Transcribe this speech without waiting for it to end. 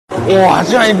哇，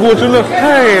这样一锅真的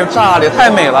太炸裂，太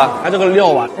美了！它这个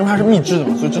料啊，因为它是秘制的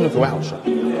嘛，所以真的格外好吃。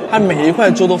它每一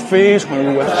块粥都非常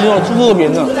入味，鸡肉特别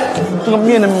嫩，这个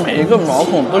面的每一个毛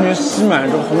孔都已经吸满了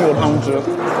这个红油汤汁，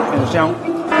很香。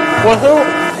我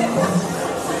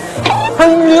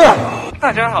很热。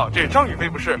大家好，这是章鱼飞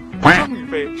不是章鱼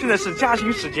飞，现在是嘉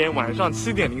兴时间晚上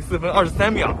7点04分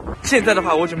23秒。现在的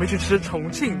话，我准备去吃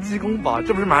重庆鸡公煲，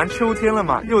这不是马上秋天了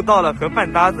吗？又到了和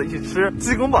饭搭子一起吃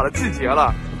鸡公煲的季节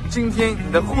了。今天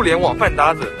你的互联网饭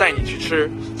搭子带你去吃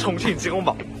重庆鸡公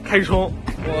煲，开冲！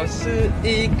我是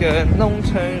一个农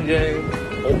村人，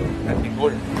哦，还挺多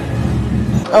人。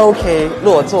OK，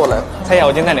 落座了。猜一下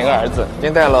我今天带哪个儿子？今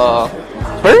天带了，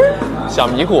小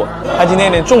迷糊，他今天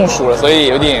有点中暑了，所以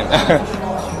有点。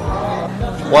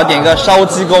我要点个烧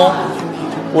鸡公，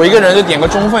我一个人就点个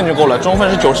中份就够了，中份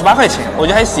是98块钱，我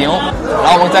觉得还行。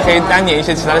然后我们再可以单点一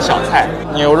些其他的小菜，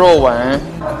牛肉丸、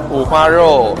五花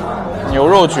肉、牛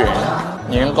肉卷、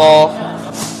年糕。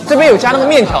这边有加那个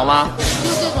面条吗？就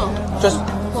这种，就是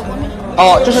火锅面。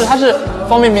哦，就是它是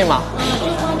方便面吗？就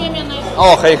是方便面那种。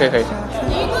哦，可以。你一个人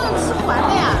吃不完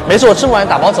的呀？没事，我吃不完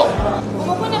打包走。我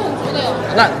们分量很足的哟。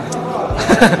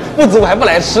那不足我还不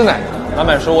来吃呢。老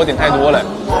板说我点太多了，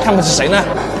看不起谁呢？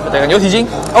点个牛蹄筋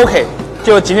 ，OK，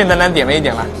 就简简单单点了一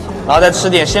点了，然后再吃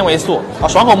点纤维素，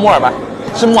爽口木耳吧，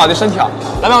吃木耳对身体好。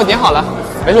老板我点好了，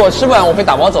没事我吃不完我会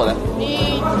打包走的。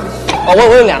我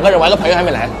有2个人，我还有个朋友还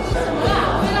没来。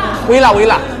微辣，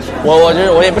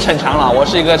我也不逞强了，我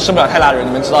是一个吃不了太辣的人，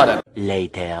你们知道的。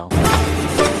Later。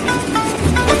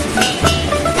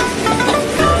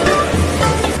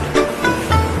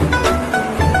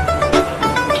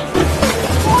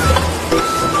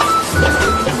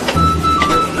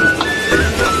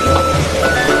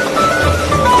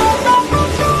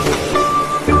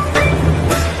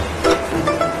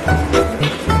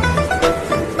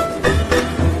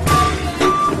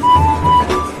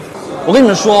我跟你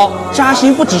们说，嘉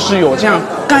兴不只是有这样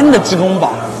干的鸡公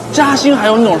煲，嘉兴还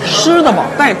有那种湿的煲，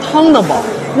带汤的煲，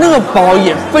那个煲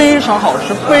也非常好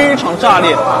吃，非常炸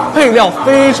裂，配料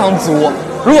非常足。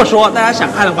如果说大家想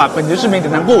看的话，本期视频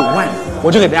点赞过5万，我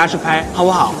就给大家去拍，好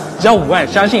不好？只要5万，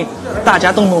相信大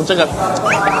家动动这个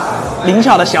灵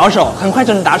巧的小手，很快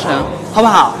就能达成，好不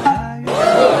好？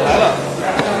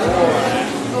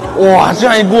哇，这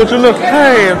样一锅真的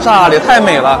太炸裂，太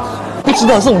美了。不知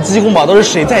道这种鸡公煲都是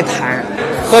谁在弹？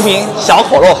喝瓶小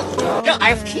可乐，让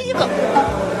FT 了。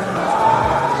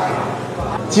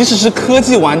即使是科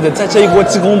技玩的，在这一锅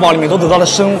鸡公煲里面都得到了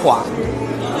升华，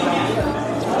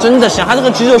真的香。它这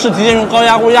个鸡肉是提前用高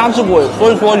压锅压制过，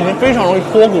所以说已经非常容易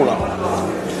脱骨了。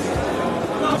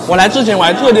我来之前我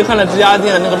还特地看了这家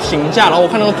店的那个评价，然后我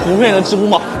看那个图片的鸡公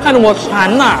煲，看得我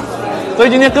馋呐，所以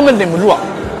今天根本顶不住。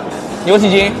牛蹄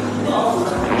筋。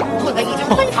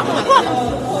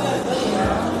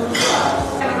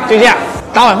就这样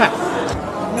打碗饭。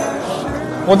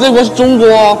我这锅是中锅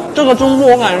哦，这个中锅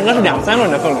我感觉应该是2、3个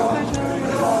人的分量。1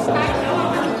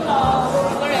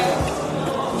个人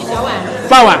1小碗。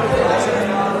半碗。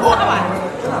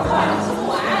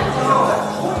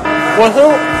我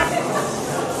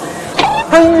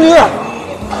很热。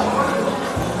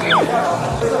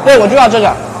对，我就要这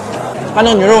个，把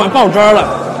那个牛肉丸爆汁了。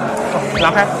拿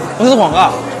开，不是广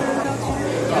告。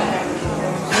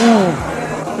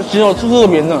这鸡肉特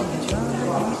别嫩。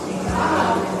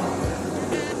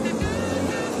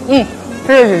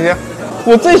谢谢姐姐。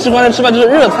我最喜欢的吃法就是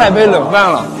热菜配冷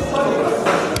饭了。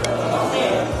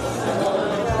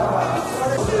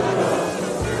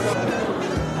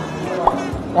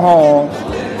哦。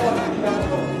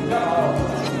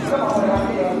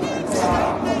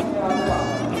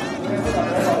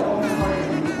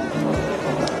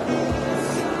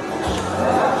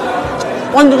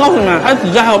忘记告诉你们，它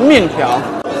底下还有面条。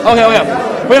OK，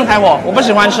 不用开火，我不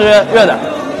喜欢吃热的。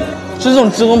吃这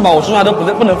种鸡公煲，我说实话都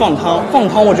不能放汤，放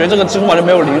汤我觉得这个鸡公煲就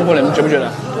没有灵魂了，你们觉不觉得？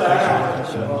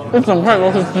一整块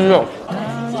都是鸡肉。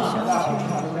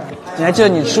你还记得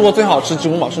你吃过最好吃鸡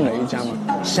公煲是哪一家吗？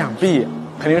想必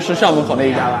肯定是校门口那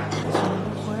一家吧。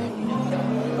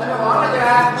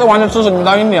这完全吃死你们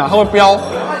当一点，它会飙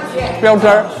汁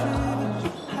儿。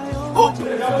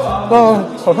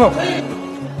好烫。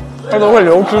它都会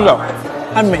流汁的，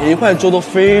它每一块粥都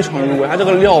非常入味，它这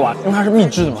个料啊，因为它是秘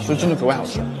制的嘛，所以真的格外好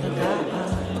吃。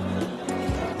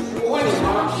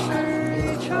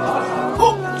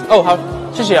哦，好，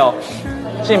谢谢哦，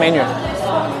谢谢美女。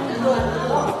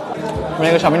那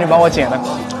个小美女帮我剪的，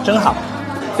真好，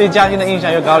对嘉兴的印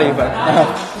象又高了1分。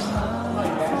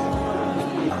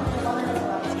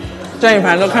这一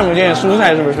盘都看不见蔬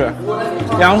菜，是不是？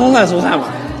洋葱算蔬菜嘛？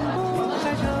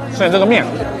所以这个面。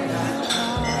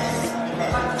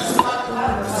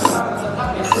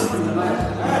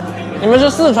你们是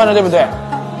四川的对不对？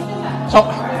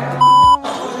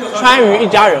川渝一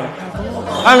家人，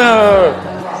没有，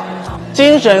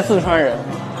精神四川人。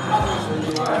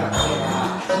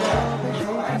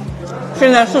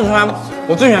现在四川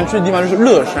我最想去的地方就是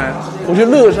乐山，我觉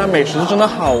得乐山美食真的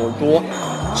好多，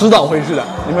迟早会去的。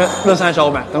你们乐山小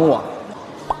伙伴等我。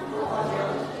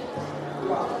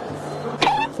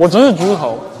我真是猪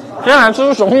头，今天来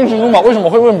吃重庆鸡公煲，为什么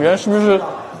会问别人是不是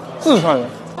四川人？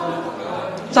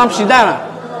上皮蛋了，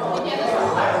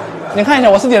你看一下，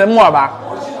我是点的木耳吧，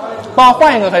帮我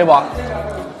换一个可以不？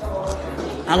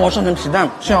给我上成皮蛋，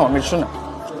幸好我没吃呢。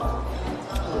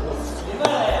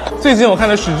最近我看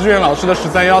了许知远老师的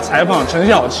13+采访陈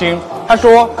小青，他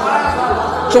说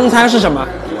中餐是什么？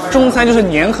中餐就是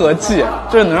粘合剂，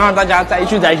就是能让大家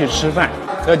聚在一起吃饭，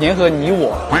要粘合你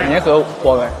我，粘合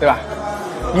我们，对吧？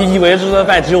你以为这顿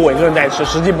饭只有我一个人在吃，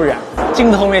实际不然，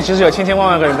镜头后面其实有千千万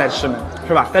万个人在吃呢，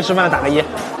是吧？在吃饭的打个1。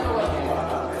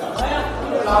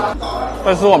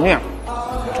再吃碗面，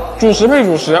主食配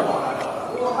主食。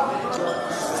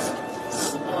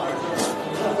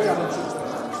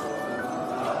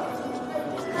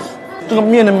这个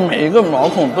面的每一个毛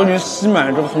孔都已经吸满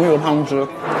了这个红油汤汁，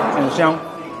很香。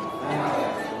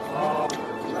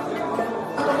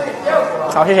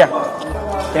好，谢谢。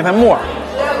点盘木耳，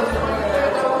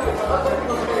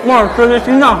木耳吃对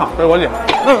心脏好，所以我点。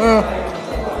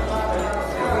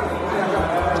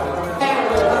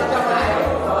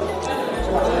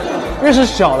越是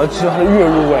小的鸡，它是越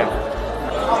入味。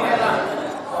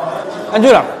哎，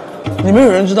对了，你们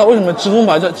有人知道为什么鸡公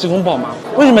煲叫鸡公煲吗？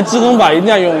为什么鸡公煲一定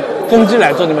要用公鸡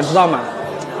来做？你们知道吗？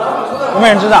有没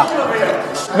有人知道？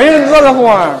没人知道的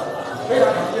话，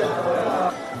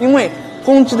因为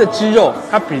公鸡的鸡肉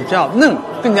它比较嫩，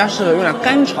更加适合用来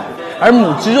干炒；而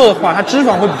母鸡肉的话，它脂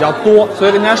肪会比较多，所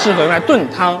以更加适合用来炖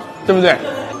汤，对不对？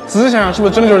仔细想想，是不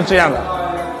是真的就是这样的？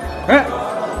哎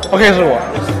 ，OK， 是我。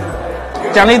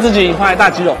奖励自己一块大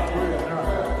鸡肉。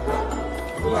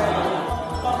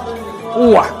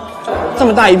哇，这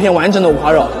么大一片完整的五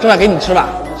花肉，这块给你吃吧。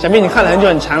想必你看了很久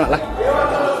很馋了，来。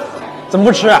怎么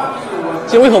不吃啊？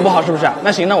今天胃口不好是不是？那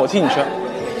行，那我替你吃。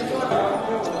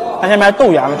他下面还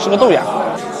豆芽呢，吃个豆芽。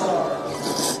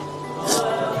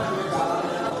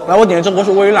来，我点的这锅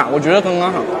是微辣，我觉得刚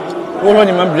刚好。如果说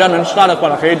你们比较能吃辣的话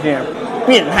呢，可以点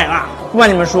变态辣。不瞒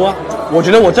你们说，我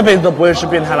觉得我这辈子都不会吃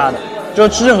变态辣的。就是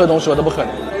吃任何东西我都不可能，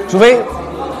除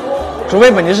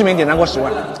非本期视频点赞过10万，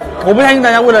我不相信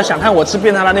大家为了想看我吃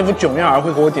变态辣那副囧样而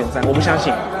会给我点赞，我不相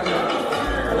信。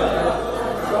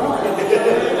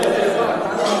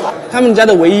他们家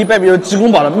的唯一败笔的鸡公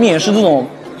煲的面是这种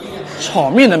炒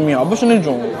面的面，而不是那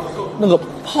个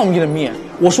泡面的面。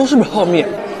我说是不是泡面，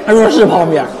他说是泡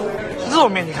面。这种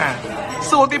面你看，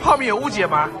是我对泡面有误解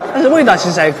吗？但是味道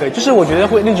其实还可以，就是我觉得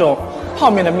会那种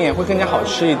泡面的面会更加好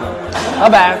吃一点。老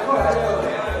板，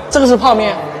这个是泡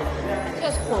面？这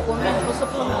是火锅面，不是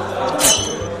泡面。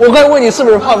我刚才问你是不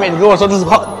是泡面，你跟我说这是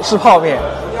泡面。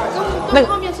跟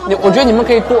泡面差不多。我觉得你们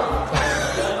可以多。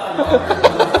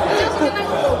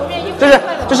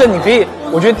就是你可以，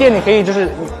我觉得店里可以就是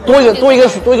多一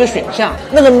个选项，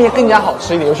那个面更加好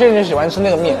吃一点。有些人就喜欢吃那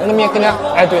个面更加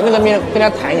那个面更加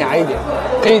弹牙一点，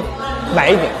可以买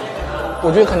一点。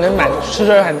我觉得可能吃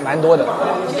着还蛮多的。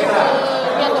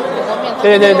边的火锅面。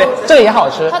对，这个也好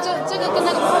吃。它这个跟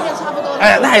那个泡面差不多。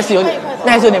哎，那还是有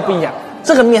点不一样。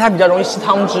这个面它比较容易吸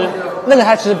汤汁，那个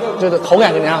它其实就是口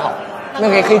感更加好，那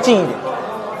个也可以近一点。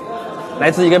来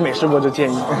自一个美食博主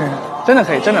建议，真的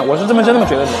可以，真的，我是真的觉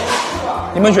得的。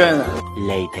你们觉得呢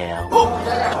 ？Later，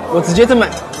 我直接这么，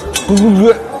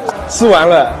吃完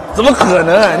了，怎么可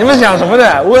能啊？你们想什么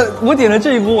的？我点的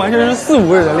这一锅完全是4、5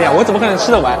个人的量，我怎么可能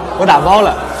吃得完？我打包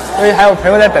了，所以还有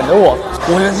朋友在等着我。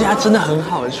我觉得这家真的很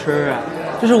好吃啊！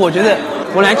就是我觉得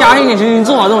我来嘉兴已经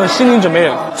做好这种心理准备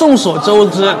了。众所周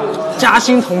知，嘉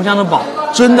兴桐乡的煲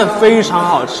真的非常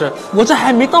好吃。我这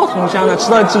还没到桐乡呢，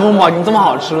吃到鸡公煲已经这么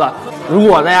好吃了。如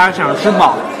果大家想吃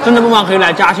饱，真的不妨可以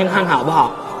来嘉兴看看，好不好？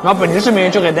然后本期视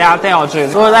频就给大家带到这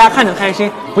里，如果大家看着开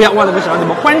心，不要忘了给小张点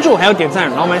关注，还有点赞。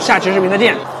然后我们下期视频再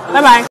见，拜拜。